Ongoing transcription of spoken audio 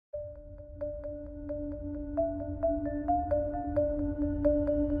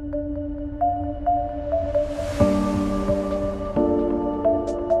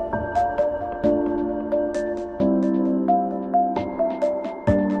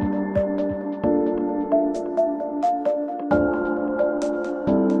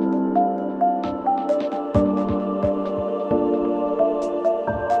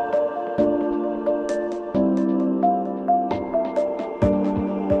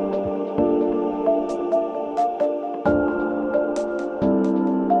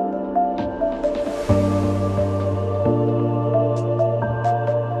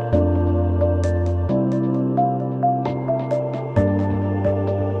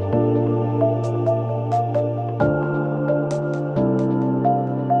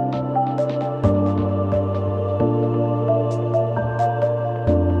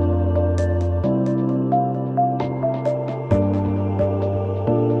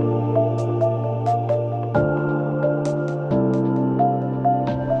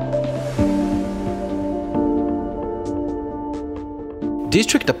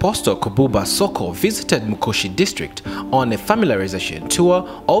District Apostle Kububa Soko visited Mkushi district on a familiarization tour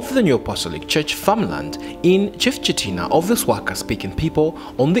of the New Apostolic Church farmland in Chief Chitina of the Swaka-speaking people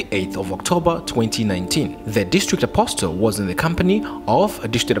on the 8th of October 2019. The District Apostle was in the company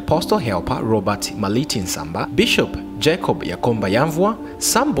of District Apostle Helper Robert Maliti Nsamba, Bishop Jacob Yakomba Yamvua,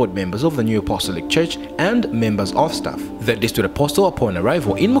 some board members of the New Apostolic Church and members of staff. The District Apostle, upon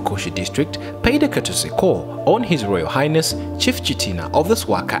arrival in Mkushi district, paid a courtesy call on His Royal Highness Chief Chitina of the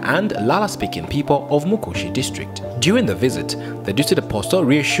Swaka and Lala-speaking people of Mkushi district. During the visit, the District Apostle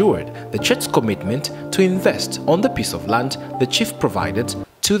reassured the church's commitment to invest on the piece of land the chief provided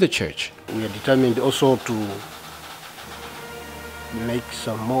to the church. We are determined also to make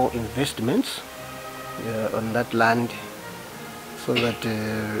some more investments on that land so that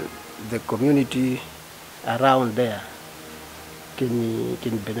the community around there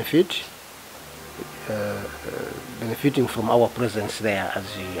can benefit, benefiting from our presence there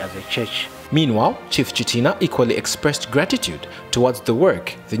as a church. Meanwhile, Chief Chitina equally expressed gratitude towards the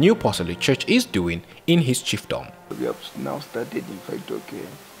work the New Apostolic Church is doing in his chiefdom. We have now started, in fact,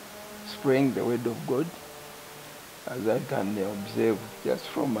 spreading the word of God, as I can observe just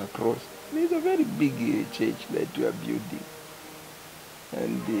from across. It's a very big church that we are building,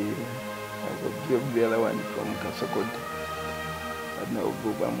 and I've observed the other one from Kasokot, and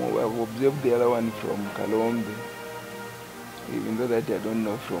I've observed the other one from Kalombe, even though that I don't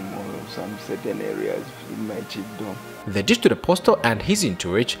know from some certain areas in my chiefdom. The District Apostle and his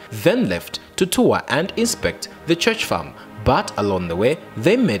entourage then left to tour and inspect the church farm, but along the way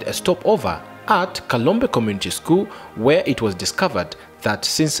they made a stopover at Kalombe Community School, where it was discovered that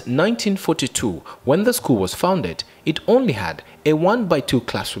since 1942, when the school was founded, it only had a 1x2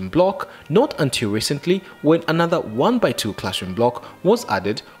 classroom block, not until recently when another 1x2 classroom block was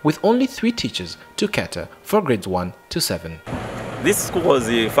added with only 3 teachers to cater for grades 1 to 7. This school was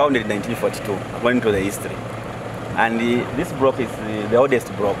founded in 1942, according to the history. And this block is the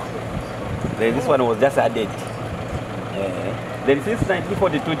oldest block. This one was just added. Then since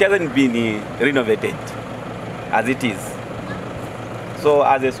 1942, it hasn't been renovated as it is. So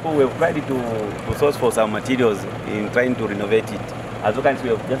as a school, we've tried to source for some materials in trying to renovate it. As you can see, we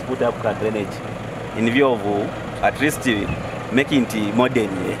have just put up drainage in view of at least making it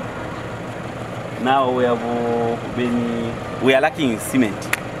modern. Now we are lacking cement.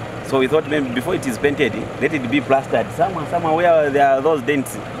 So we thought maybe before it is painted, let it be plastered somewhere where there are those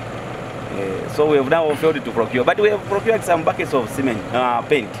dents. So we have now failed to procure, but we have procured some buckets of cement,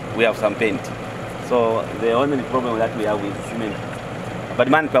 paint. We have some paint. So the only problem that we have is cement. But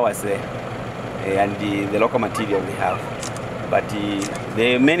manpower is there, and the local material we have. But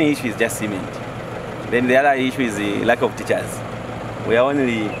the main issue is just cement. Then the other issue is the lack of teachers. We are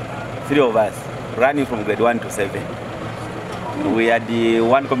only 3 of us, running from grade 1 to 7. We had the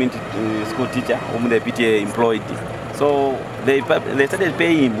one community school teacher whom the PTA employed. So they started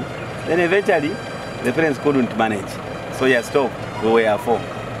paying him. Then eventually, the parents couldn't manage. So he stopped. We were 4.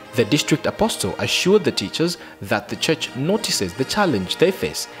 The District Apostle assured the teachers that the church notices the challenge they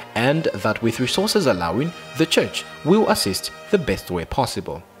face and that with resources allowing, the church will assist the best way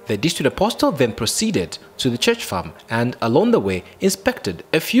possible. The District Apostle then proceeded to the church farm and along the way inspected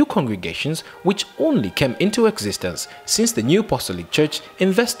a few congregations which only came into existence since the New Apostolic Church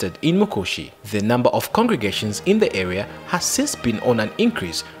invested in Mkushi. The number of congregations in the area has since been on an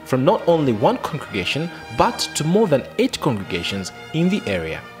increase from not only 1 congregation but to more than 8 congregations in the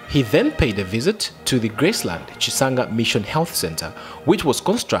area. He then paid a visit to the Graceland Chisanga Mission Health Center, which was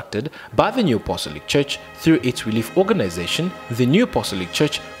constructed by the New Apostolic Church through its relief organization, the New Apostolic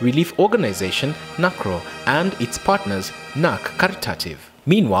Church Relief Organization, NACRO, and its partners, NAC Caritative.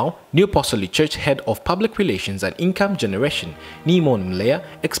 Meanwhile, New Apostolic Church Head of Public Relations and Income Generation, Nimon Mlea,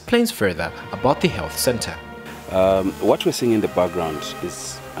 explains further about the health center. What we're seeing in the background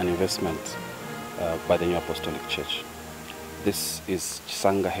is an investment by the New Apostolic Church. This is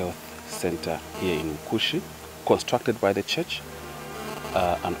Chisanga Health Center here in Mkushi, constructed by the church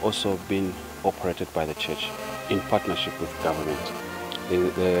and also being operated by the church in partnership with government.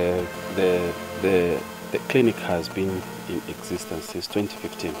 The clinic has been in existence since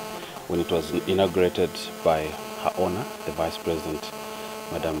 2015 when it was inaugurated by Her Honor, the Vice President,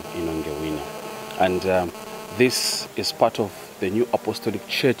 Madam Inongewina. And this is part of the New Apostolic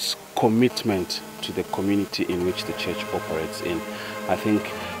Church's commitment to the community in which the church operates in. I think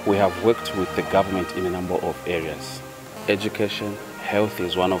we have worked with the government in a number of areas. Education, health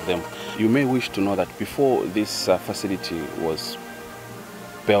is one of them. You may wish to know that before this facility was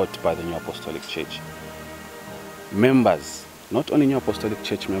built by the New Apostolic Church, members, not only New Apostolic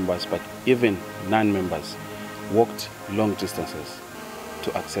Church members, but even non-members, walked long distances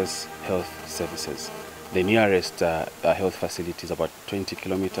to access health services. The nearest health facility is about 20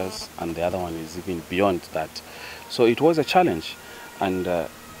 kilometers, and the other one is even beyond that. So it was a challenge, and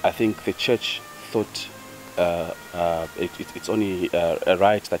I think the church thought it's only a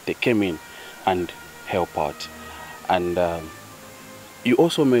right that they came in and help out. And you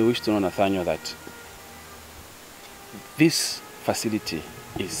also may wish to know, Nathaniel, that this facility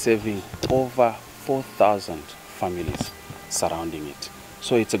is serving over 4,000 families surrounding it.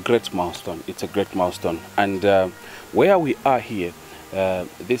 So it's a great milestone. It's a great milestone. And where we are here,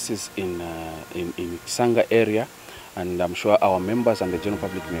 this is in Sanga area, and I'm sure our members and the general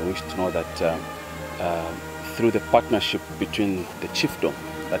public may wish to know that through the partnership between the chiefdom,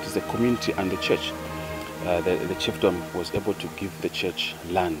 that is the community, and the church, the chiefdom was able to give the church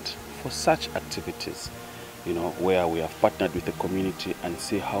land for such activities, you know, where we have partnered with the community and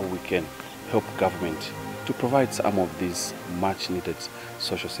see how we can help government to provide some of these much needed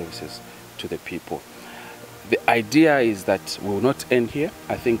social services to the people. The idea is that we will not end here.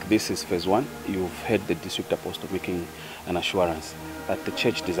 I think this is phase one. You've heard the district apostle making an assurance that the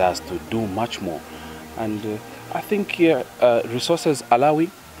church desires to do much more. And I think here, resources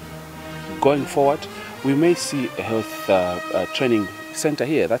allowing, going forward, we may see a health training center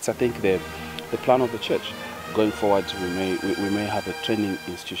here. That's, I think, the plan of the church. Going forward, we may have a training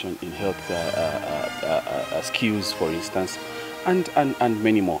institution in health skills, for instance, and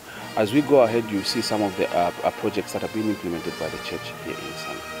many more. As we go ahead, you see some of the projects that are being implemented by the church here in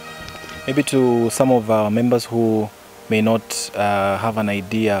Zambia. Maybe to some of our members who may not have an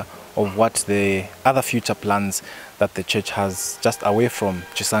idea of what the other future plans that the church has just away from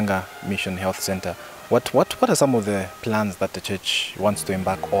Chisanga Mission Health Center, what are some of the plans that the church wants to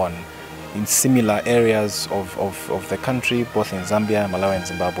embark on in similar areas of the country, both in Zambia, Malawi and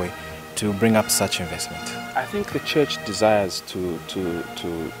Zimbabwe, to bring up such investment? I think the church desires to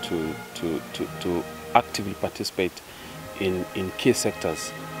actively participate in key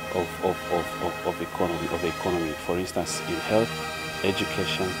sectors of the economy. For instance, in health,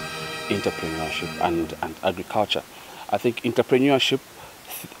 education, entrepreneurship, and agriculture. I think entrepreneurship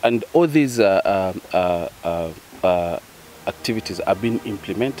and all these activities are being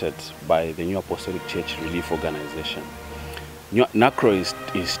implemented by the New Apostolic Church Relief Organization. NACRO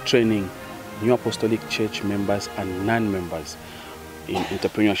is training New Apostolic Church members and non-members in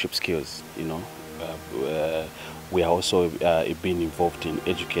entrepreneurship skills. You know, we are also being involved in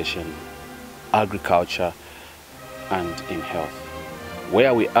education, agriculture, and in health.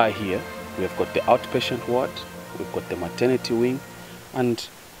 Where we are here, we have got the outpatient ward, we've got the maternity wing, and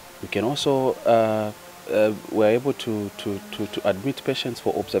we can also we're able to admit patients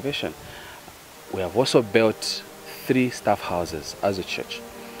for observation. We have also built 3 staff houses as a church.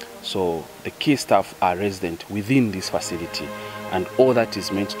 So the key staff are resident within this facility, and all that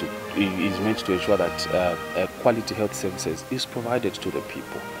is meant to ensure that quality health services is provided to the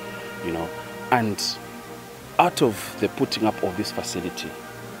people, you know. And out of the putting up of this facility,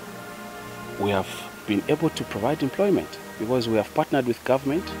 we have been able to provide employment because we have partnered with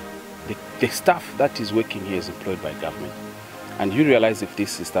government. The staff that is working here is employed by government. And you realize if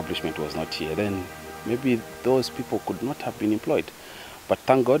this establishment was not here, then maybe those people could not have been employed. But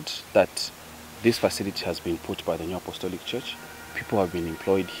thank God that this facility has been put by the New Apostolic Church. People have been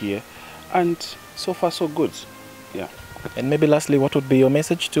employed here, and so far so good. Yeah. And maybe lastly, what would be your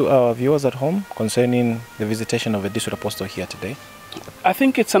message to our viewers at home concerning the visitation of the District Apostle here today? I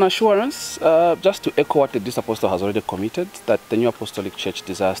think it's an assurance, just to echo what the District Apostle has already committed, that the New Apostolic Church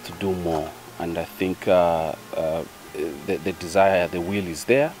desires to do more. And I think the desire, the will is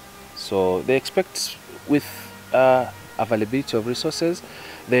there. So they expect, with availability of resources,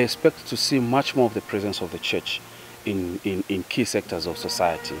 they expect to see much more of the presence of the church in key sectors of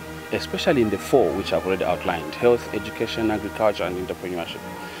society, especially in the 4 which I've already outlined: health, education, agriculture, and entrepreneurship.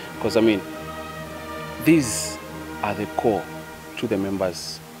 Because, I mean, these are the core to the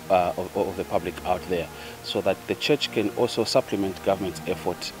members of the public out there, so that the church can also supplement government's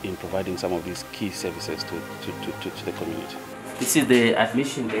effort in providing some of these key services to the community. This is the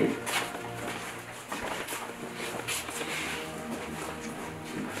admission day.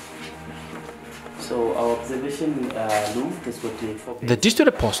 So our observation room is what the District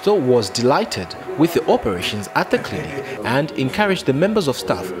Apostle was delighted with the operations at the clinic and encouraged the members of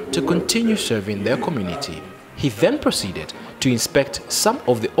staff to continue serving their community. He then proceeded to inspect some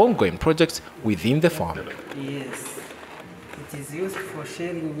of the ongoing projects within the farm. Yes, it is used for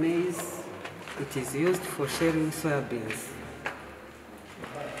sharing maize, it is used for sharing soybeans.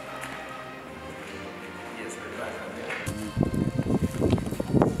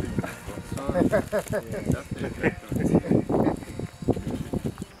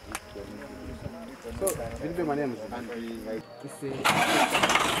 The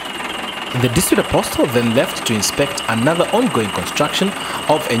district apostle then left to inspect another ongoing construction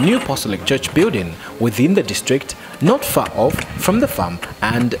of a new apostolic church building within the district, not far off from the farm,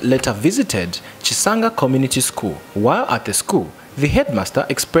 and later visited Chisanga Community School. While at the school, the headmaster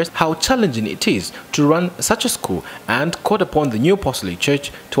expressed how challenging it is to run such a school and called upon the new apostolic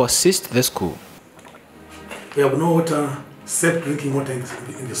church to assist the school. We have no water, safe drinking water in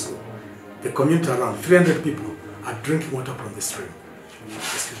the school. The community around 300 people are drinking water from the stream.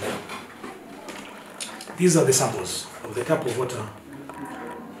 These are the samples of the type of water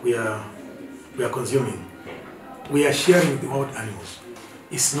we are consuming. We are sharing with the wild animals.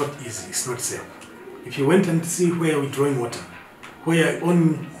 It's not easy, it's not safe. If you went and see where we're drawing water, where our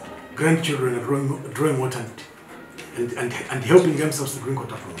own grandchildren are drawing water and helping themselves to drink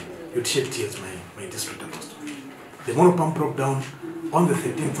water from, you'd shed tears, my district apostle. The monopump broke down on the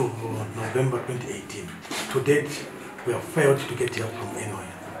 13th of November 2018. To date, we have failed to get help from anyone.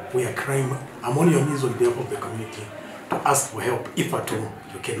 We are crying. I'm on your knees on behalf of the community to ask for help, if at all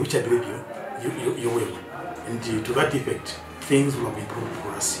you can, which I believe you will. And to that effect, things will have improved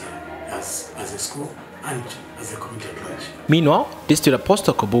for us here as a school and as a community at large. Meanwhile, District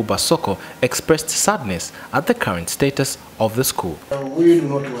Apostle Kobu Basoko expressed sadness at the current status of the school. We do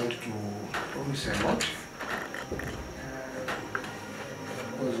not want to promise a lot,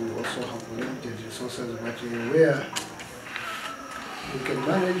 because we also have limited resources, but where we can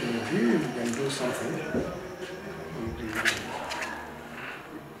manage and we can do something.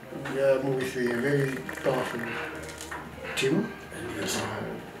 We are with a very powerful team.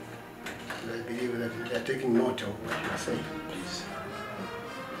 I believe that they are taking note of what you are saying.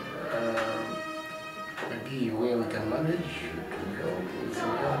 Maybe where we can manage to help with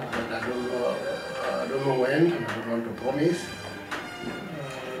some help, but I don't know when. I don't want to promise.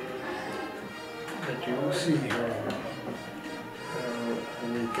 But you will see how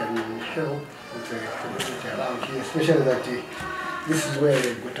we can help with the community around here, especially that this is where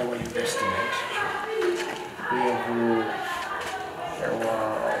we got our investment. We have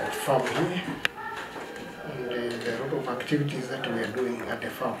our farm here, and there are a lot of activities that we are doing at the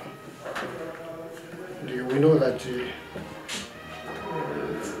farm. And we know that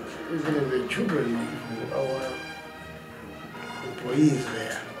even the children of our employees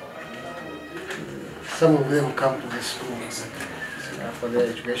there, some of them come to the school for their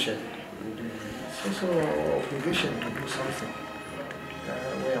education. And it's also our obligation to do something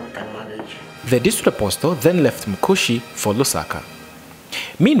where we can manage. The district apostle then left Mkushi for Lusaka.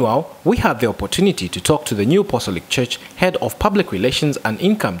 Meanwhile, we had the opportunity to talk to the new Apostolic Church Head of Public Relations and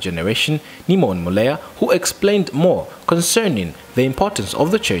Income Generation, Nimon Mulea, who explained more concerning the importance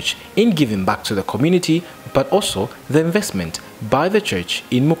of the church in giving back to the community, but also the investment by the church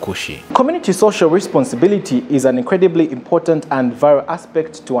in Mkushi. Community social responsibility is an incredibly important and vital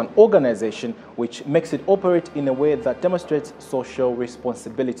aspect to an organization, which makes it operate in a way that demonstrates social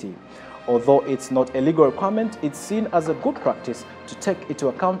responsibility. Although it's not a legal requirement, it's seen as a good practice to take into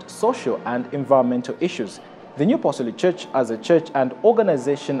account social and environmental issues. The New Apostolic Church, as a church and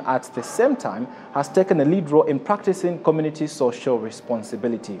organization at the same time, has taken a lead role in practicing community social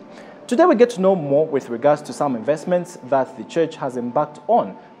responsibility. Today we get to know more with regards to some investments that the church has embarked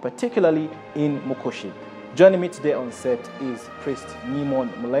on, particularly in Mkushi. Joining me today on set is Priest Nimon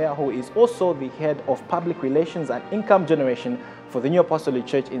Mulea, who is also the head of public relations and income generation for the New Apostolic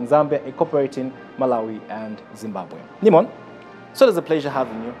Church in Zambia, incorporating Malawi and Zimbabwe. Nimon, so it's a pleasure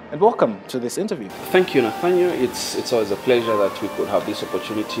having you, and welcome to this interview. Thank you, Nathaniel. It's always a pleasure that we could have this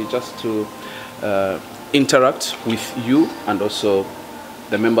opportunity just to interact with you and also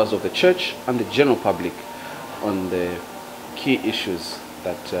the members of the church and the general public on the key issues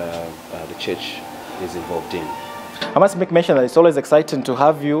that the church is involved in. I must make mention that it's always exciting to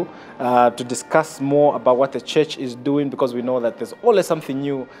have you to discuss more about what the church is doing, because we know that there's always something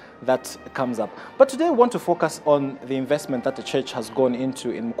new that comes up. But today we want to focus on the investment that the church has gone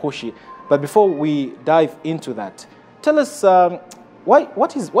into in Mkushi. But before we dive into that, tell us why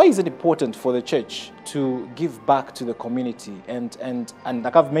is it important for the church to give back to the community? And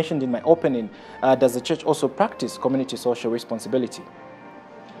like I've mentioned in my opening, does the church also practice community social responsibility?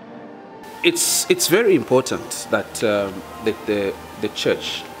 It's very important that the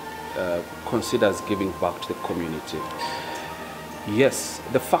church considers giving back to the community. Yes,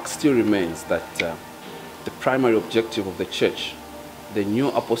 the fact still remains that the primary objective of the church, the New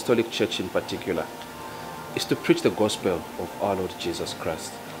Apostolic Church in particular, is to preach the gospel of our Lord Jesus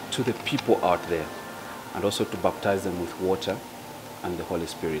Christ to the people out there, and also to baptize them with water and the Holy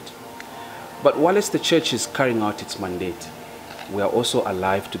Spirit. But whilst the church is carrying out its mandate, we are also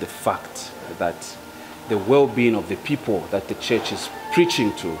alive to the fact that the well-being of the people that the church is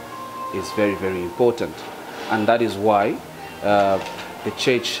preaching to is very, very important. And that is why the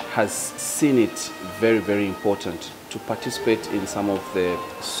church has seen it very, very important to participate in some of the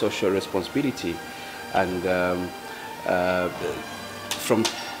social responsibility. And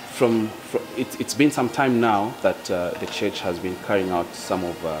it's been some time now that the church has been carrying out some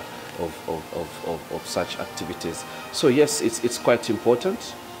of such activities. So yes, it's quite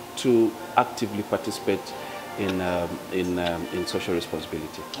important to actively participate in social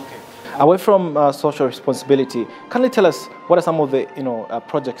responsibility. Okay. Away from social responsibility, can you tell us what are some of the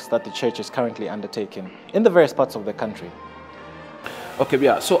projects that the church is currently undertaking in the various parts of the country? Okay,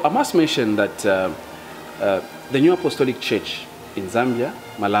 yeah. So I must mention that the New Apostolic Church in Zambia,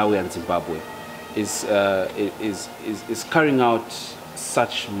 Malawi, and Zimbabwe is carrying out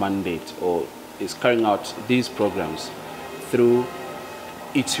such mandate, or is carrying out these programs through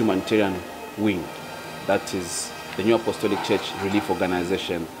its humanitarian wing. That is the New Apostolic Church Relief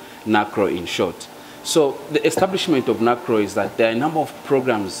Organization, NACRO in short. So the establishment of NACRO is that there are a number of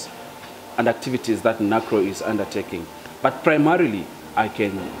programs and activities that NACRO is undertaking. But primarily, I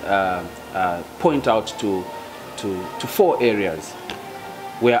can point out to 4 areas.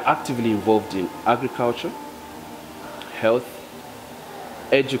 We are actively involved in agriculture, health,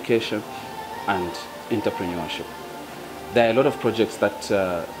 education, and entrepreneurship. There are a lot of projects that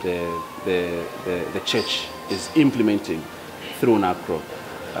the church is implementing through NACRO.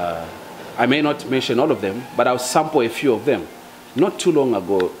 I may not mention all of them, but I'll sample a few of them. Not too long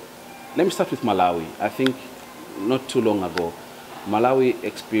ago, let me start with Malawi. I think not too long ago, Malawi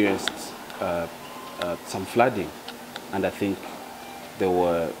experienced some flooding, and I think there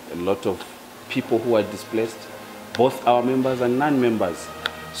were a lot of people who were displaced, both our members and non-members.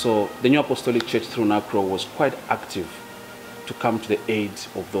 So the New Apostolic Church through NACRO was quite active to come to the aid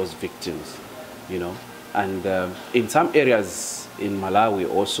of those victims, And in some areas in Malawi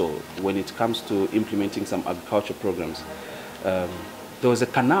also, when it comes to implementing some agriculture programs, there was a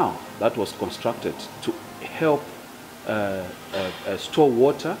canal that was constructed to help store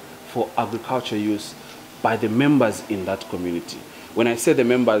water for agriculture use by the members in that community. When I say the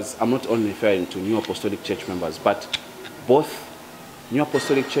members, I'm not only referring to New Apostolic Church members, but both New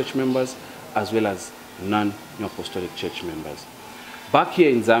Apostolic Church members as well as non-New Apostolic Church members. Back here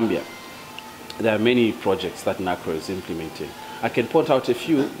in Zambia, there are many projects that NACRO is implementing. I can point out a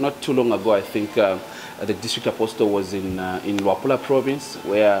few. Not too long ago, I think the district apostle was in Luapula province,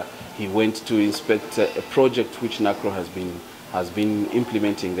 where he went to inspect a project which NACRO has been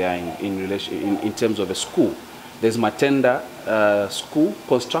implementing there in terms of a school. There's Matenda school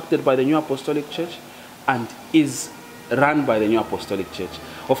constructed by the New Apostolic Church and is run by the New Apostolic Church,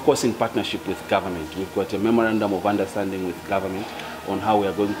 of course in partnership with government. We've got a memorandum of understanding with government on how we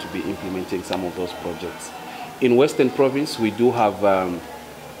are going to be implementing some of those projects. In Western Province, we do have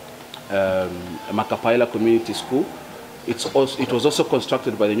Makapaila Community School. It was also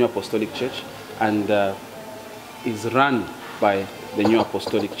constructed by the New Apostolic Church and is run by the New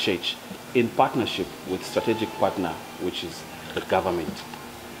Apostolic Church in partnership with strategic partner, which is the government.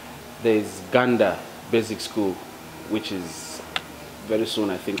 There is Ganda Basic School, which is very soon,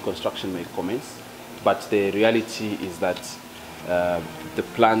 I think, construction may commence. But the reality is that the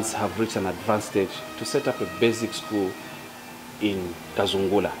plans have reached an advanced stage to set up a basic school in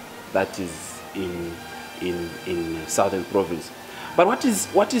Kazungula, that is in Southern Province. But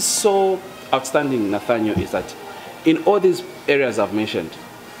what is so outstanding, Nathaniel, is that in all these areas I've mentioned,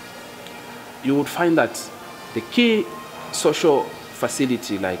 you would find that the key social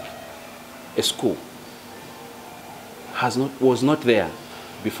facility like a school was not there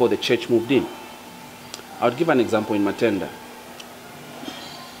before the church moved in. I would give an example in Matenda.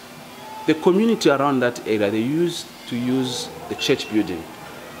 The community around that area, they used to use the church building,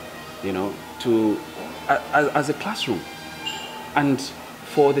 as a classroom. And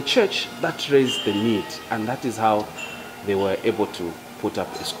for the church, that raised the need, and that is how they were able to put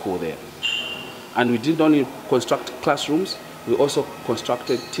up a school there. And we didn't only construct classrooms, we also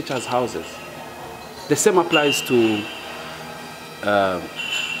constructed teachers' houses. The same applies to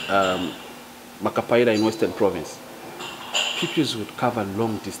Makapaila in Western Province. Pupils would cover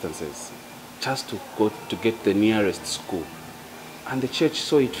long distances just to go to get the nearest school. And the church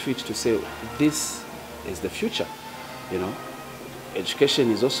saw it fit to say, this is the future,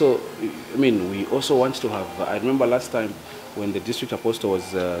 Education is also, we also want to have, I remember last time when the district apostle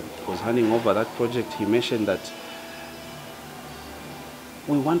was handing over that project, he mentioned that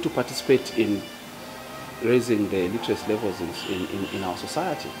we want to participate in raising the literacy levels in our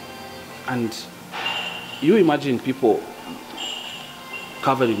society. And you imagine people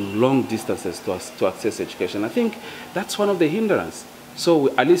covering long distances to access education. I think that's one of the hindrances. So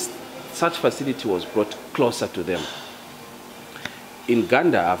at least such facility was brought closer to them. In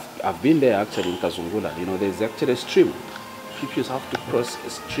Ganda, I've been there actually in Kazungula. You know, there's actually a stream. People have to cross a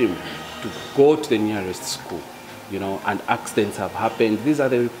stream to go to the nearest school. You know, and accidents have happened. These are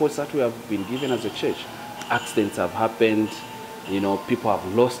the reports that we have been given as a church. Accidents have happened. You know, people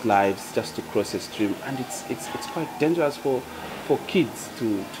have lost lives just to cross a stream, and it's quite dangerous for kids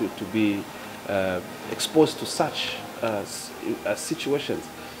to be exposed to such situations.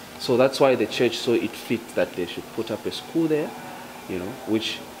 So that's why the church saw it fit that they should put up a school there, you know,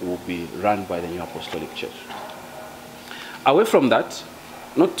 which will be run by the New Apostolic Church. Away from that,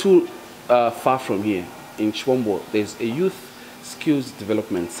 not too far from here, in Chwombo, there's a Youth Skills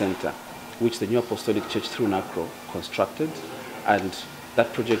Development Center, which the New Apostolic Church through NACRO constructed, and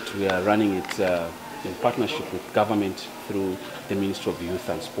that project we are running it in partnership with government through the Ministry of Youth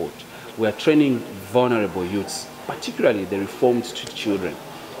and Sport. We are training vulnerable youths, particularly the reformed children,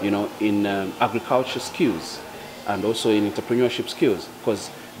 you know, in agriculture skills and also in entrepreneurship skills,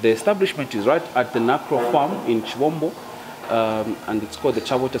 because the establishment is right at the NACRO farm in Chwombo, and it's called the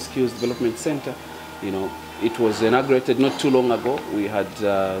Chavota Skills Development Center. You know, it was inaugurated not too long ago. We had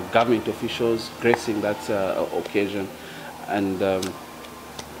government officials gracing that occasion, and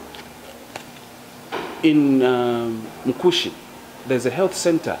in Mkushi, there's a health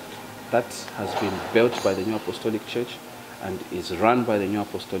center that has been built by the New Apostolic Church and is run by the New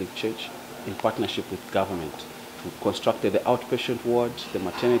Apostolic Church in partnership with government. We constructed the outpatient ward, the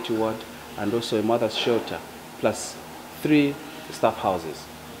maternity ward, and also a mother's shelter, plus 3 staff houses.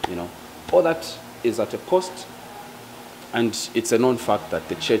 You know, all that is at a cost, and it's a known fact that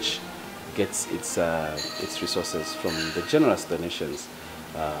the church gets its resources from the generous donations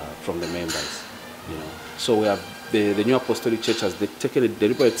from the members. You know, so we have the New Apostolic Church has taken a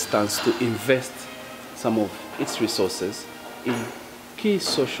deliberate stance to invest some of its resources in key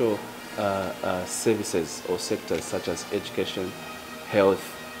social services or sectors such as education, health,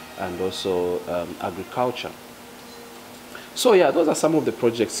 and also agriculture. So yeah, those are some of the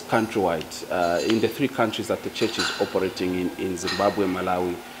projects countrywide in the 3 countries that the church is operating in Zimbabwe,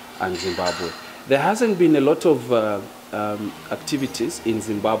 Malawi, and Zimbabwe. There hasn't been a lot of activities in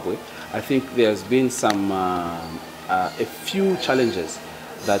Zimbabwe. I think there's been some, a few challenges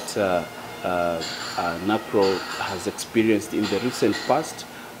that NACRO has experienced in the recent past,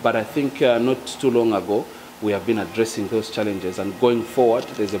 but I think not too long ago we have been addressing those challenges, and going forward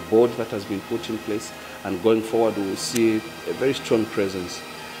there's a board that has been put in place, and going forward we will see a very strong presence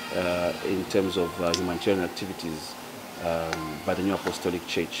in terms of humanitarian activities by the New Apostolic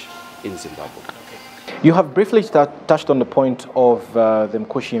Church in Zimbabwe. You have briefly touched on the point of the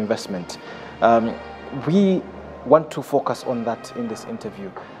Mkushi investment. We want to focus on that in this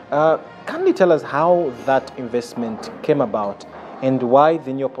interview. Can you tell us how that investment came about and why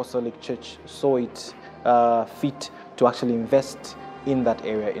the New Apostolic Church saw it fit to actually invest in that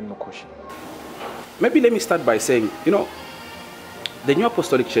area in Mkushi? Maybe let me start by saying, you know, the New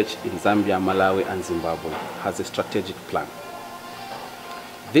Apostolic Church in Zambia, Malawi, and Zimbabwe has a strategic plan.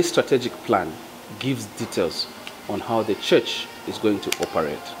 This strategic plan gives details on how the church is going to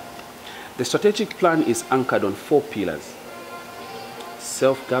operate. The strategic plan is anchored on 4 pillars: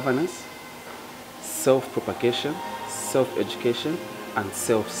 self-governance, self-propagation, self-education, and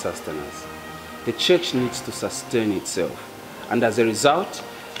self-sustenance. The church needs to sustain itself, and as a result,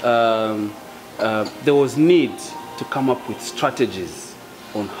 there was need to come up with strategies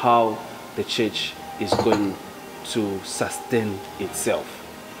on how the church is going to sustain itself.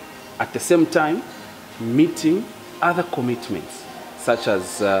 At the same time, meeting other commitments, such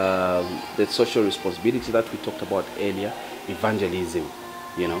as the social responsibility that we talked about earlier, evangelism,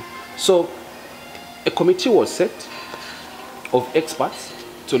 you know. So a committee was set of experts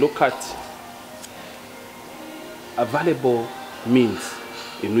to look at available means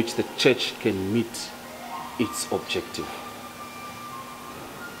in which the church can meet its objective.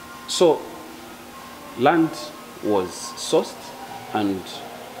 So land was sourced and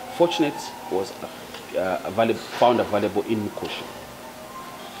fortunate was found available in Mkushi.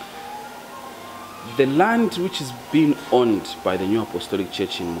 The land which is being owned by the New Apostolic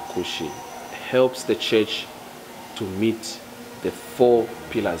Church in Mkushi helps the church to meet the 4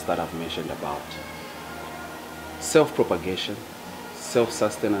 pillars that I've mentioned about: self-propagation,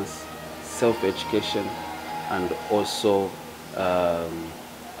 self-sustenance, self-education, and also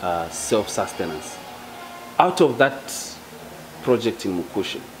self-sustenance. Out of that project in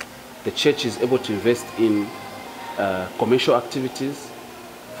Mkushi, the church is able to invest in commercial activities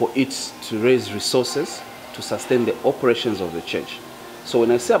for it to raise resources to sustain the operations of the church. So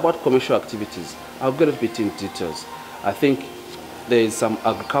when I say about commercial activities, I'll get a bit in details. I think there is some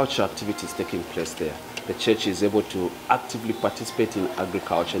agriculture activities taking place there. The church is able to actively participate in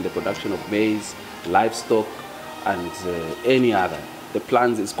agriculture and the production of maize, livestock, and any other. The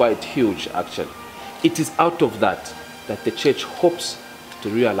plans is quite huge, actually. It is out of that that the church hopes to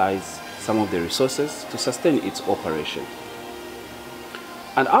realize some of the resources to sustain its operation.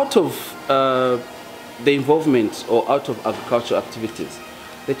 And out of the involvement or out of agricultural activities,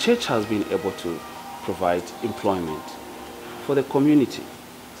 the church has been able to provide employment for the community.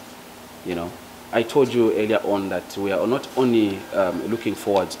 You know, I told you earlier on that we are not only looking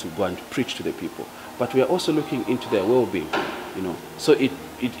forward to go and preach to the people, but we are also looking into their well-being. You know, so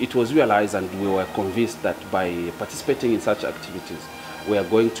it was realized, and we were convinced that by participating in such activities, we are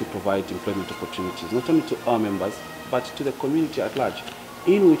going to provide employment opportunities not only to our members but to the community at large,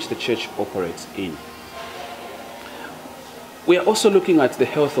 in which the church operates in. We are also looking at the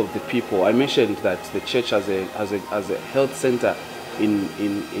health of the people. I mentioned that the church has a health center in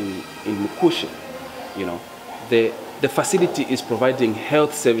Mkushi. You know, the facility is providing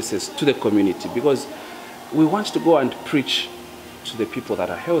health services to the community because we want to go and preach to the people that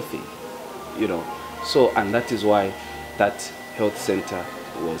are healthy. You know, so, and that is why that health center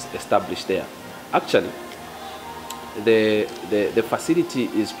was established there. Actually, the facility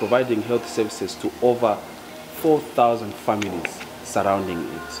is providing health services to over 4,000 families surrounding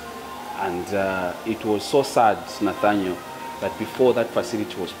it. And it was so sad, Nathaniel, that before that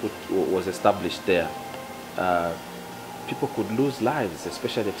facility was established there, people could lose lives,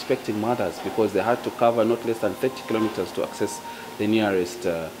 especially expecting mothers, because they had to cover not less than 30 kilometers to access the nearest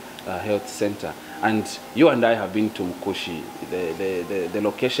health center. And you and I have been to Mkushi. The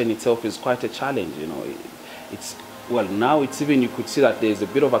location itself is quite a challenge. You know, it's, well, now it's even, you could see that there's a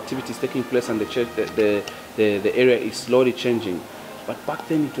bit of activities taking place, and the church, the area is slowly changing. But back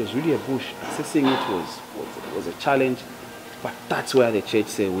then it was really a bush. Accessing it was a challenge. But that's where the church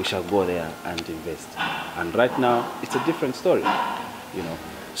said we shall go there and invest. And right now it's a different story. You know,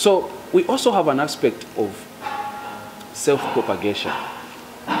 so we also have an aspect of self-propagation.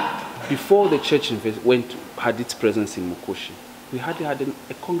 Before the church had its presence in Mkushi, we hardly had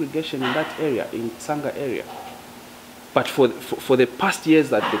a congregation in that area, in Sanga area. But for the past years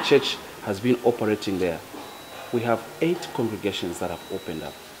that the church has been operating there, we have 8 congregations that have opened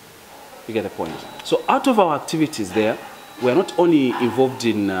up. You get the point? So out of our activities there, we are not only involved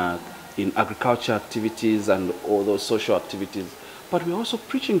in agriculture activities and all those social activities, but we're also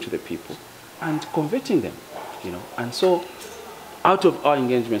preaching to the people and converting them, you know. And so out of our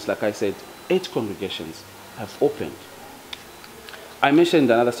engagements, like I said, 8 congregations have opened. I mentioned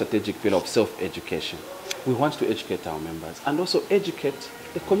another strategic pillar of self-education. We want to educate our members and also educate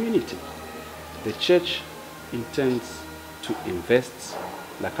the community. The church intends to invest.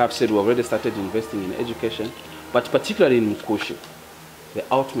 Like I've said, we already started investing in education, but particularly in Mkushi, the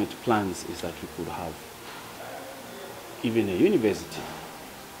ultimate plans is that we could have even a university,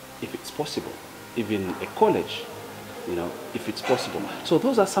 if it's possible, even a college, you know, if it's possible. So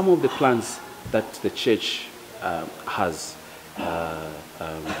those are some of the plans that the church has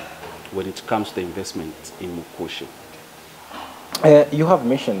when it comes to the investment in Mkushi. You have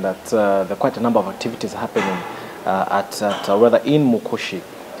mentioned that there are quite a number of activities happening rather in Mkushi.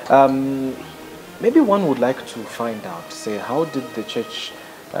 Maybe one would like to find out, say, how did the church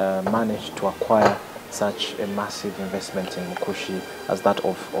manage to acquire such a massive investment in Mkushi as that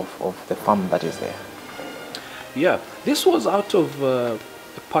of the farm that is there? Yeah, this was out of a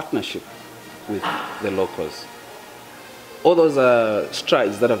partnership with the locals. All those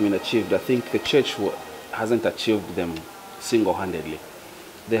strides that have been achieved, I think the church hasn't achieved them single-handedly.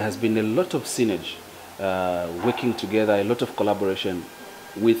 There has been a lot of synergy, working together, a lot of collaboration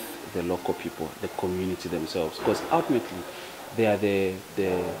with the local people, the community themselves, because ultimately they are the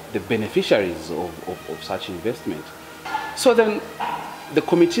beneficiaries of such investment. So then the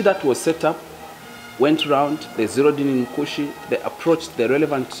committee that was set up went around, they zeroed in Mkushi, they approached the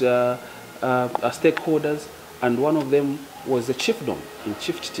relevant stakeholders, and one of them was the chiefdom in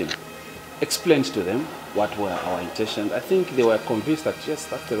Chieftain. Explained to them what were our intentions. I think they were convinced that yes,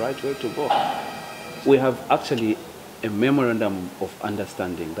 that's the right way to go. We have actually a memorandum of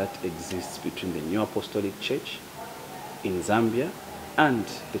understanding that exists between the New Apostolic Church in Zambia and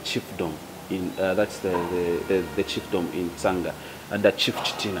the chiefdom in that's the chiefdom in Sanga and the Chief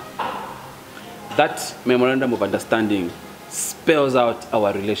Chitina. That memorandum of understanding spells out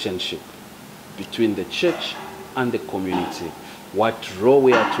our relationship between the church and the community, what role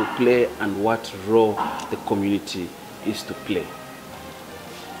we are to play and what role the community is to play.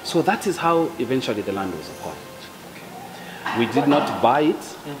 So that is how eventually the land was acquired. We did not buy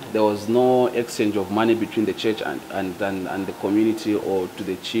it. There was no exchange of money between the church and the community or to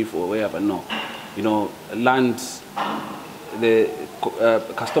the chief or wherever. No, you know, land, the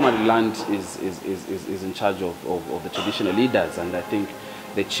customary land is in charge of the traditional leaders, and I think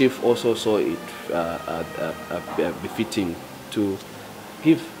the chief also saw it befitting to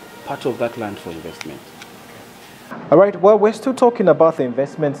give part of that land for investment. All right, well, we're still talking about the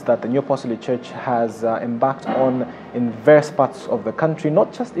investments that the New Apostolic Church has embarked on in various parts of the country,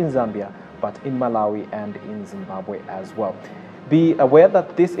 not just in Zambia, but in Malawi and in Zimbabwe as well. Be aware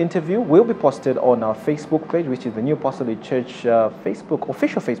that this interview will be posted on our Facebook page, which is the New Apostolic Church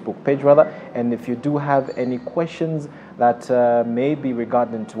official Facebook page rather. And if you do have any questions that may be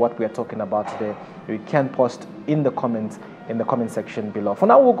regarding to what we are talking about today, you can post in the comment section below. For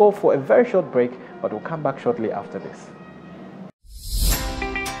now, we'll go for a very short break, but we'll come back shortly after this.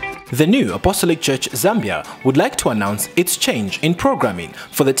 The New Apostolic Church Zambia would like to announce its change in programming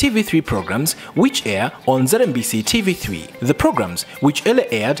for the TV3 programs which air on ZMBC TV3. The programs, which earlier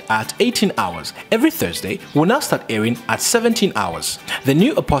aired at 18 hours every Thursday, will now start airing at 17 hours. The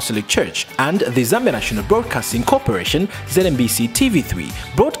New Apostolic Church and the Zambia National Broadcasting Corporation ZMBC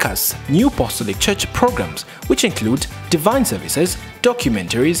TV3 broadcasts New Apostolic Church programs which include divine services,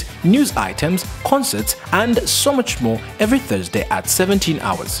 documentaries, news items, concerts, and so much more every Thursday at 17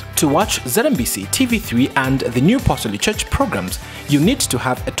 hours. To watch ZMBC TV3 and the New Apostolic Church programs, you need to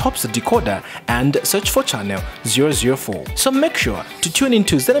have a TOPS decoder and search for channel 004. So make sure to tune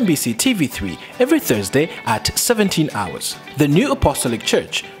into ZMBC TV3 every Thursday at 17 hours. The New Apostolic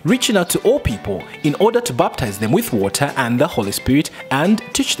Church, reaching out to all people in order to baptize them with water and the Holy Spirit and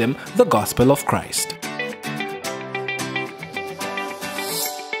teach them the gospel of Christ.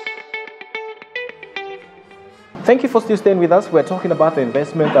 Thank you for still staying with us. We're talking about the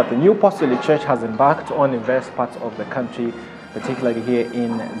investment that the New Apostolic Church has embarked on in various parts of the country, particularly here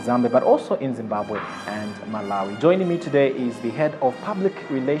in Zambia, but also in Zimbabwe and Malawi. Joining me today is the Head of Public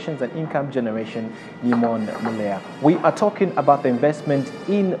Relations and Income Generation, Nimon Mulea. We are talking about the investment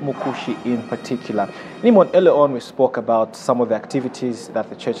in Mkushi in particular. Nimon, earlier on we spoke about some of the activities that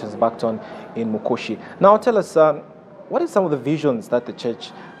the church has embarked on in Mkushi. Now tell us, what are some of the visions that the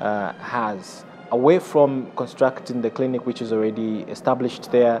church has away from constructing the clinic, which is already established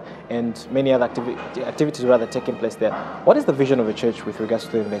there, and many other activities rather taking place there? What is the vision of the church with regards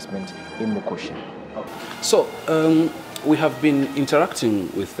to the investment in Mkushi? So we have been interacting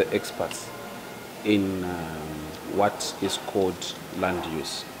with the experts in what is called land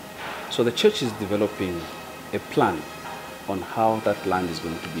use. So the church is developing a plan on how that land is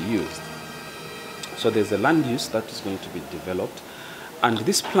going to be used. So there's a land use that is going to be developed, and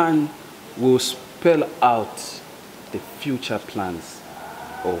this plan will spell out the future plans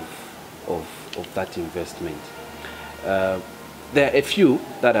of that investment. There are a few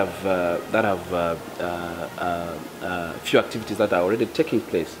that have few activities that are already taking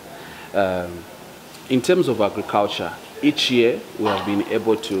place. In terms of agriculture, each year we have been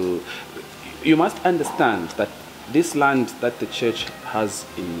able to. You must understand that this land that the church has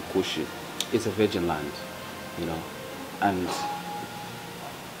in Mkushi is a virgin land, you know, and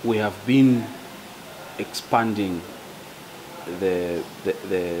we have been expanding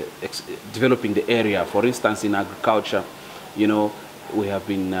developing the area. For instance, in agriculture, you know, we have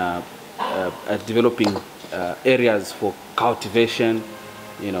been developing areas for cultivation.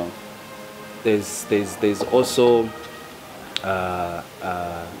 You know, there's also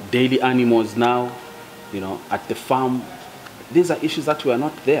daily animals now, you know, at the farm. These are issues that were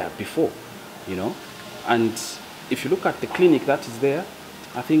not there before, you know, and if you look at the clinic that is there,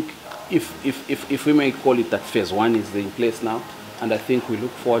 I think if we may call it that phase 1 is in place now, and I think we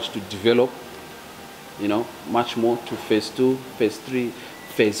look forward to develop, you know, much more to phase 2, phase 3,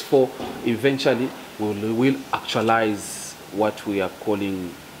 phase 4. Eventually, we'll actualize what we are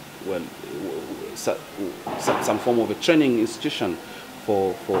calling, well, some form of a training institution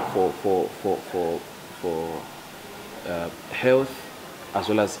for health as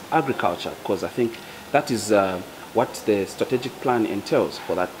well as agriculture, because I think that is what the strategic plan entails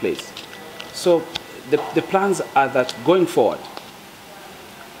for that place. So the plans are that going forward,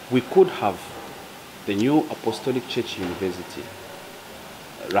 we could have the New Apostolic Church University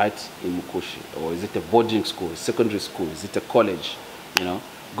right in Mkushi, or is it a boarding school, a secondary school, is it a college? You know,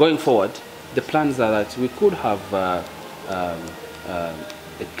 going forward, the plans are that we could have a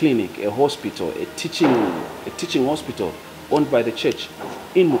clinic, a hospital, a teaching hospital owned by the church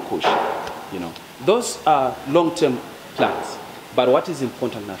in Mkushi. You know, those are long-term plans. But what is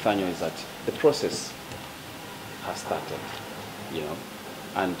important, Nathaniel, is that the process has started. You know,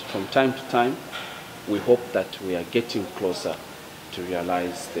 and from time to time, we hope that we are getting closer to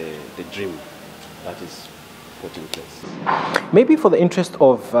realize the dream that is put in place. Maybe for the interest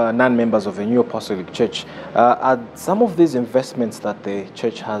of non-members of the New Apostolic Church, are some of these investments that the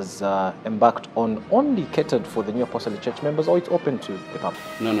church has embarked on only catered for the New Apostolic Church members, or it's open to the public?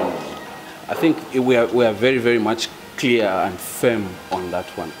 No. I think we are very, very much clear and firm on that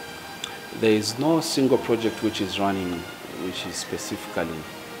one. There is no single project which is running which is specifically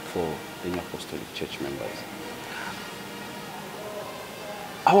for the New Apostolic Church members.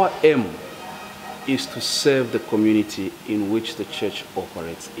 Our aim is to serve the community in which the church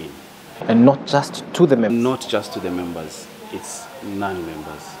operates in. And not just to the members? Not just to the members, it's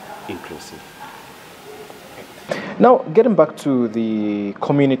non-members inclusive. Now, getting back to the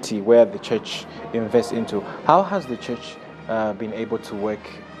community where the church invests into, how has the church been able to work,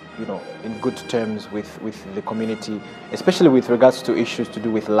 in good terms with the community, especially with regards to issues to do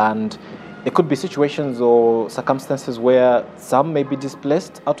with land? There could be situations or circumstances where some may be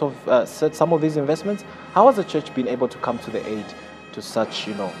displaced out of some of these investments. How has the church been able to come to the aid to such,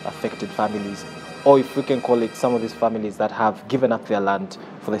 affected families, or if we can call it some of these families that have given up their land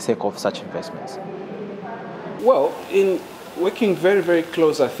for the sake of such investments? Well, in working very, very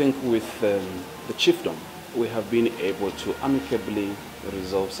close, I think, with the chiefdom, we have been able to amicably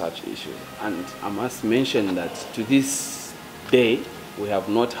resolve such issues. And I must mention that to this day, we have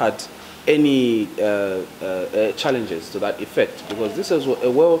not had any challenges to that effect, because this is a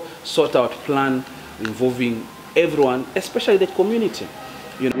well sought out plan involving everyone, especially the community.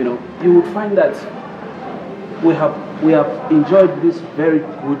 You would find that we have enjoyed this very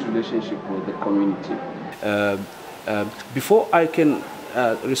good relationship with the community. Before I can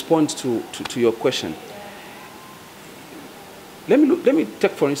respond to your question, let me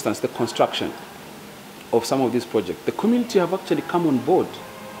take, for instance, the construction of some of these projects. The community have actually come on board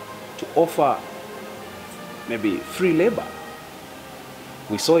to offer maybe free labor.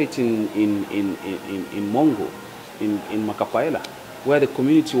 We saw it in Mongo, in Makapaela, where the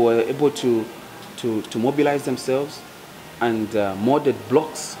community were able to mobilize themselves and modded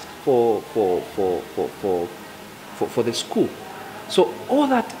blocks for the school. So all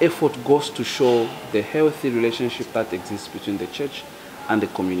that effort goes to show the healthy relationship that exists between the church and the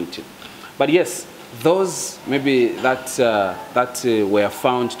community. But yes, those maybe that were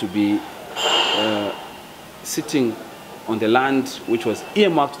found to be sitting on the land which was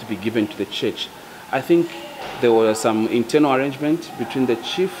earmarked to be given to the church, I think there was some internal arrangement between the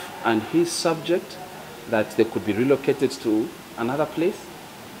chief and his subject that they could be relocated to another place.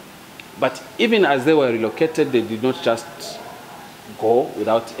 But even as they were relocated, they did not just go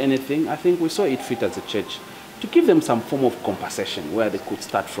without anything. I think we saw it fit as a church to give them some form of compensation where they could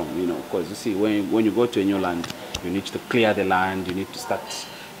start from, because you see, when you go to a new land, you need to clear the land, you need to start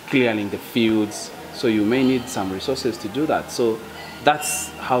clearing the fields, so you may need some resources to do that. So that's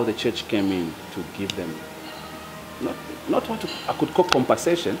how the church came in to give them, not what I could call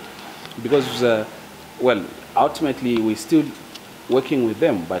compensation, because, well, ultimately we're still working with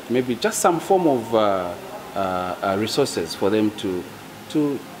them, but maybe just some form of resources for them to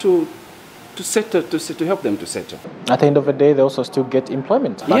settle, to help them to settle. At the end of the day, they also still get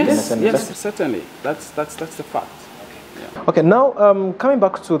employment. Yes, certainly. That's the fact. Yeah. Okay, now coming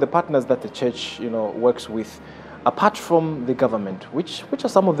back to the partners that the church, works with, apart from the government, which are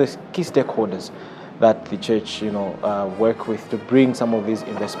some of the key stakeholders that the church, work with to bring some of these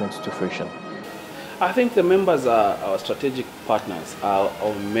investments to fruition? I think the members are our strategic partners, our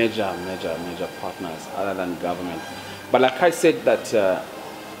major partners other than government. But like I said, that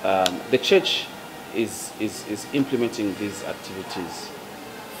the church is implementing these activities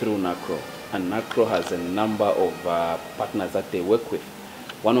through NACRO, and NACRO has a number of partners that they work with.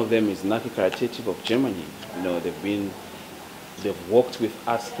 One of them is NACRO Caritative of Germany. They've worked with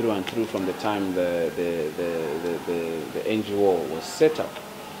us through and through from the time the NGO was set up.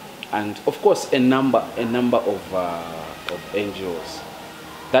 And of course, a number of NGOs.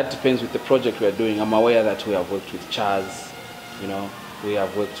 That depends with the project we are doing. I'm aware that we have worked with CHARS, we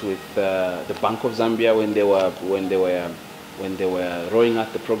have worked with the Bank of Zambia when they were rolling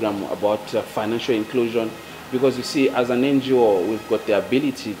out the program about financial inclusion. Because you see, as an NGO, we've got the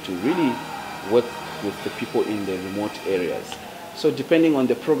ability to really work with the people in the remote areas. So depending on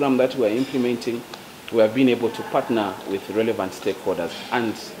the program that we are implementing, we have been able to partner with relevant stakeholders,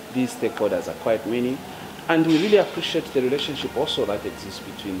 and these stakeholders are quite many, and we really appreciate the relationship also that exists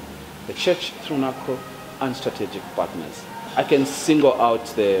between the church through NACRO and strategic partners. I can single out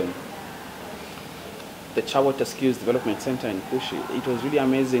the Chawata Skills Development Center in Mkushi. It was really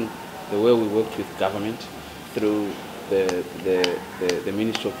amazing the way we worked with government through the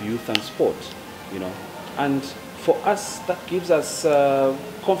Ministry of Youth and Sport. you know. And for us, that gives us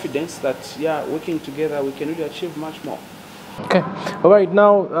confidence that, yeah, working together, we can really achieve much more. Okay. All right.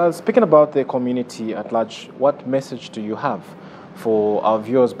 Now, speaking about the community at large, what message do you have for our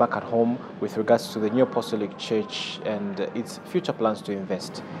viewers back at home with regards to the New Apostolic Church and its future plans to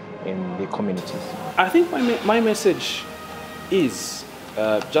invest in the communities? I think my message is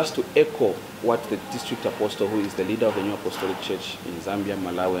just to echo what the district apostle, who is the leader of the New Apostolic Church in Zambia,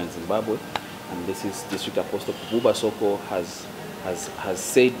 Malawi, and Zimbabwe, and this is District Apostle Kububa Soko, has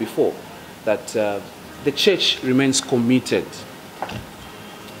said before, that the church remains committed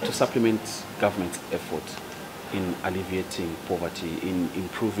to supplement government effort in alleviating poverty, in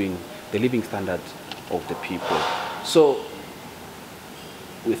improving the living standard of the people. So,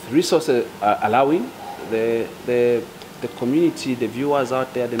 with resources allowing, the community, the viewers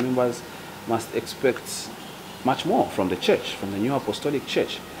out there, the members must expect much more from the church, from the New Apostolic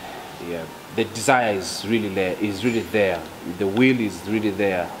Church. Yeah, the desire is really there, the will is really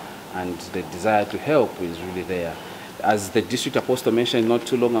there, and the desire to help is really there. As the district apostle mentioned not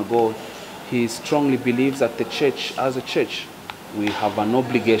too long ago, he strongly believes that the church, as a church, we have an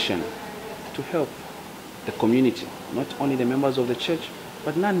obligation to help the community, not only the members of the church,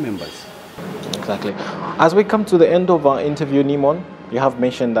 but non-members. Exactly. As we come to the end of our interview, Nimon, you have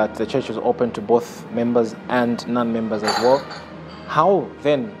mentioned that the church is open to both members and non-members as well. How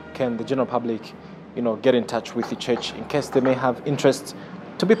then can the general public, get in touch with the church in case they may have interest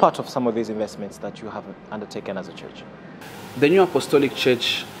to be part of some of these investments that you have undertaken as a church? The New Apostolic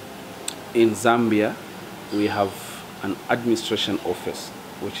Church in Zambia, we have an administration office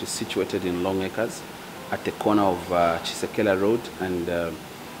which is situated in Long Acres at the corner of Chisekela Road and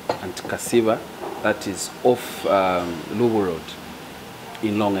Kasiva, that is off Lubu Road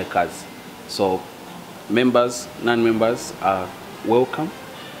in Long Acres. So members, non-members are welcome.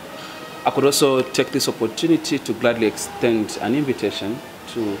 I could also take this opportunity to gladly extend an invitation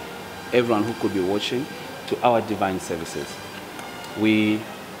to everyone who could be watching to our divine services. We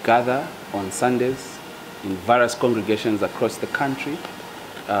gather on Sundays in various congregations across the country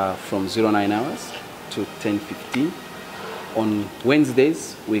from 09 hours to 10:15. On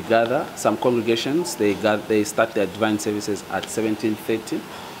Wednesdays, we gather. Some congregations, they start their divine services at 17:30.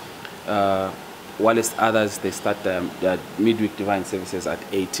 Whilst others, they start their midweek divine services at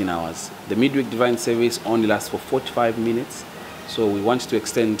 18 hours. The midweek divine service only lasts for 45 minutes. So we want to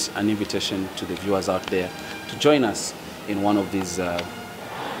extend an invitation to the viewers out there to join us in one of these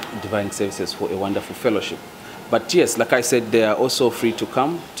divine services for a wonderful fellowship. But yes, like I said, they are also free to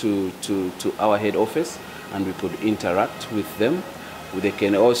come to our head office and we could interact with them. They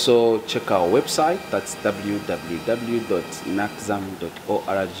can also check our website, that's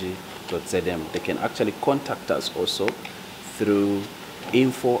www.nakzam.org.zm. They can actually contact us also through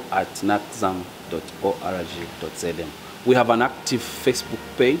info@nakzam.org.zm. We have an active Facebook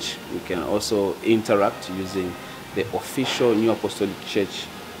page. We can also interact using the official New Apostolic Church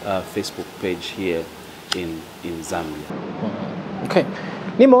Facebook page here in Zambia. Okay.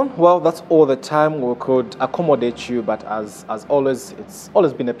 Nimon, well, that's all the time we could accommodate you, but as always, it's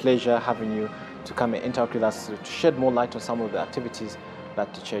always been a pleasure having you to come and interact with us to shed more light on some of the activities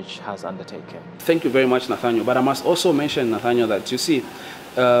that the church has undertaken. Thank you very much, Nathaniel. But I must also mention, Nathaniel, that you see,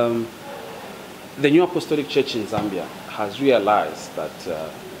 the New Apostolic Church in Zambia has realized that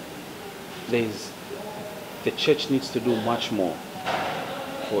the church needs to do much more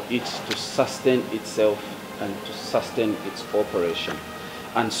for it to sustain itself and to sustain its operation.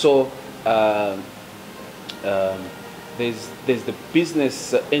 And so there's the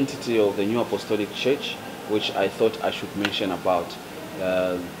business entity of the New Apostolic Church, which I thought I should mention about.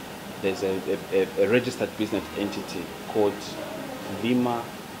 There's a registered business entity called Lima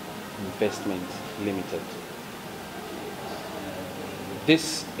Investment Limited.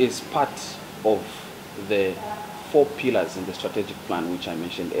 This is part of the 4 pillars in the strategic plan, which I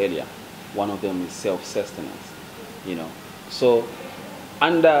mentioned earlier. One of them is self-sustenance, So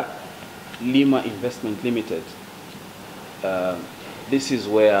under Lima Investment Limited, this is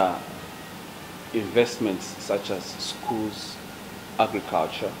where investments such as schools,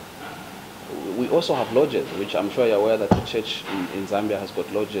 agriculture. We also have lodges, which I'm sure you're aware that the church in Zambia has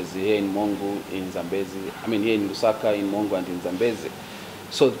got lodges here in Mongu, in Zambezi, here in Lusaka, in Mongu, and in Zambezi.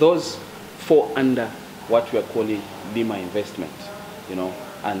 So those fall under what we are calling Lima Investment,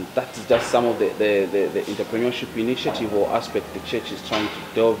 and that is just some of the entrepreneurship initiative or aspect the church is trying to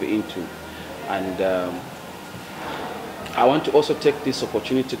delve into. And I want to also take this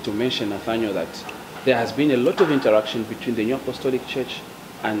opportunity to mention, Nathaniel, that there has been a lot of interaction between the New Apostolic Church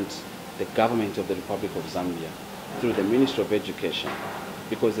and the government of the Republic of Zambia through the Ministry of Education.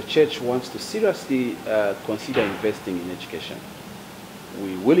 because the church wants to seriously consider investing in education.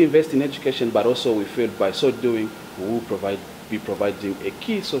 We will invest in education, but also we feel by so doing, we will be providing a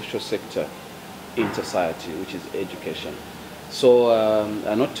key social sector in society, which is education. So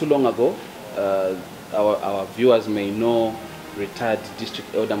not too long ago, our viewers may know retired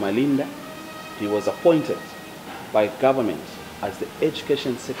District Elder Malinda. He was appointed by government as the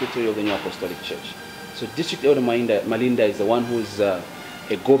Education Secretary of the New Apostolic Church. So District Elder Malinda is the one who is a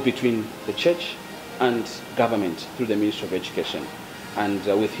go-between the church and government through the Ministry of Education. And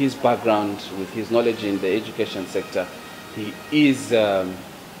with his background, with his knowledge in the education sector, he is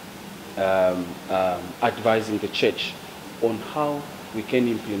advising the church on how we can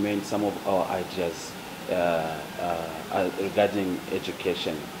implement some of our ideas regarding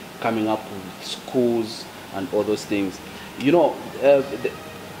education, coming up with schools and all those things. You know,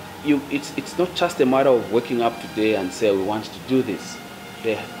 it's not just a matter of waking up today and say we want to do this.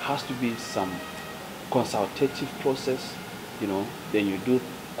 There has to be some consultative process, you know, then you do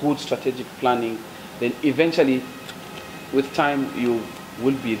good strategic planning, then eventually with time you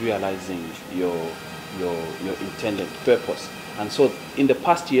will be realizing your intended purpose. And so in the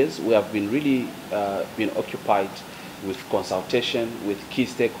past years we have been really been occupied with consultation with key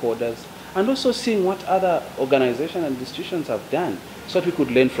stakeholders and also seeing what other organizations and institutions have done so that we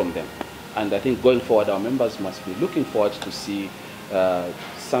could learn from them. And I think going forward our members must be looking forward to see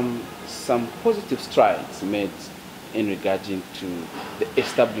some positive strides made in regarding to the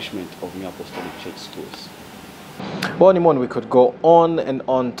establishment of New Apostolic Church schools. Well, Nimon, we could go on and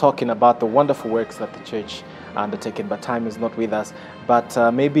on talking about the wonderful works that the church undertaken, but time is not with us. But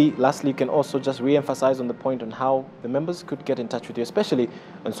maybe lastly, you can also just re-emphasize on the point on how the members could get in touch with you, especially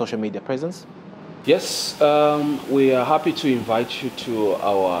on social media presence. Yes, we are happy to invite you to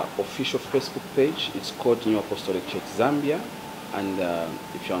our official Facebook page. It's called New Apostolic Church Zambia. And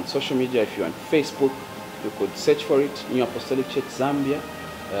if you're on social media, if you're on Facebook, you could search for it, New Apostolic Church Zambia.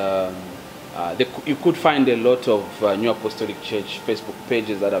 You could find a lot of New Apostolic Church Facebook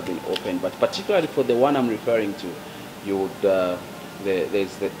pages that have been opened, but particularly for the one I'm referring to, you would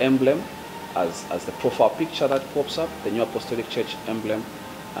there's the emblem as the profile picture that pops up, the New Apostolic Church emblem,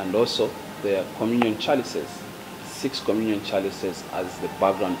 and also the communion chalices, 6 communion chalices as the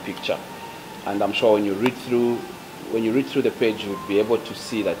background picture. And I'm sure when you read through the page, you'll be able to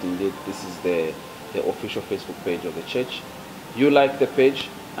see that indeed this is the official Facebook page of the church. You like the page,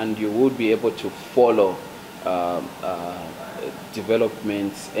 and you will be able to follow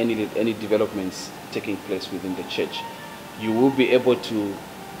developments, any developments taking place within the church. You will be able to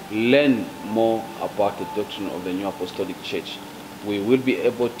learn more about the doctrine of the New Apostolic Church. We will be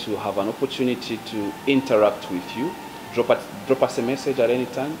able to have an opportunity to interact with you. Drop us a message at any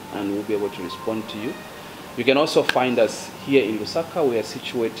time, and we'll be able to respond to you. You can also find us here in Lusaka. We are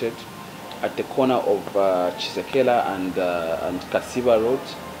situated at the corner of Chisekela and Kasiba Road,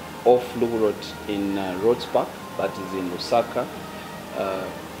 off Lubu Road in Rhodes Park, that is in Lusaka.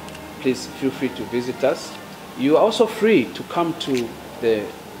 Please feel free to visit us. You are also free to come to the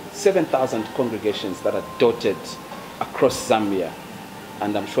 7,000 congregations that are dotted across Zambia.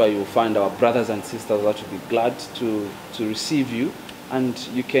 And I'm sure you'll find our brothers and sisters that will be glad to receive you, and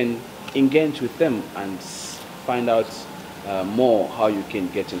you can engage with them and find out more how you can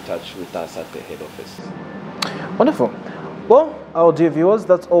get in touch with us at the head office. Wonderful. Well, our dear viewers,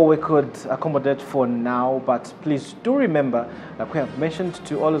 that's all we could accommodate for now, but please do remember, like we have mentioned,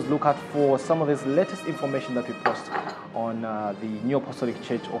 to always look out for some of this latest information that we post on the New Apostolic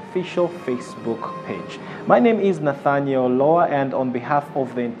Church official Facebook page. My name is Nathaniel Loa, and on behalf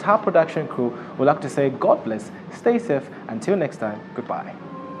of the entire production crew, we'd like to say God bless, stay safe, until next time, goodbye.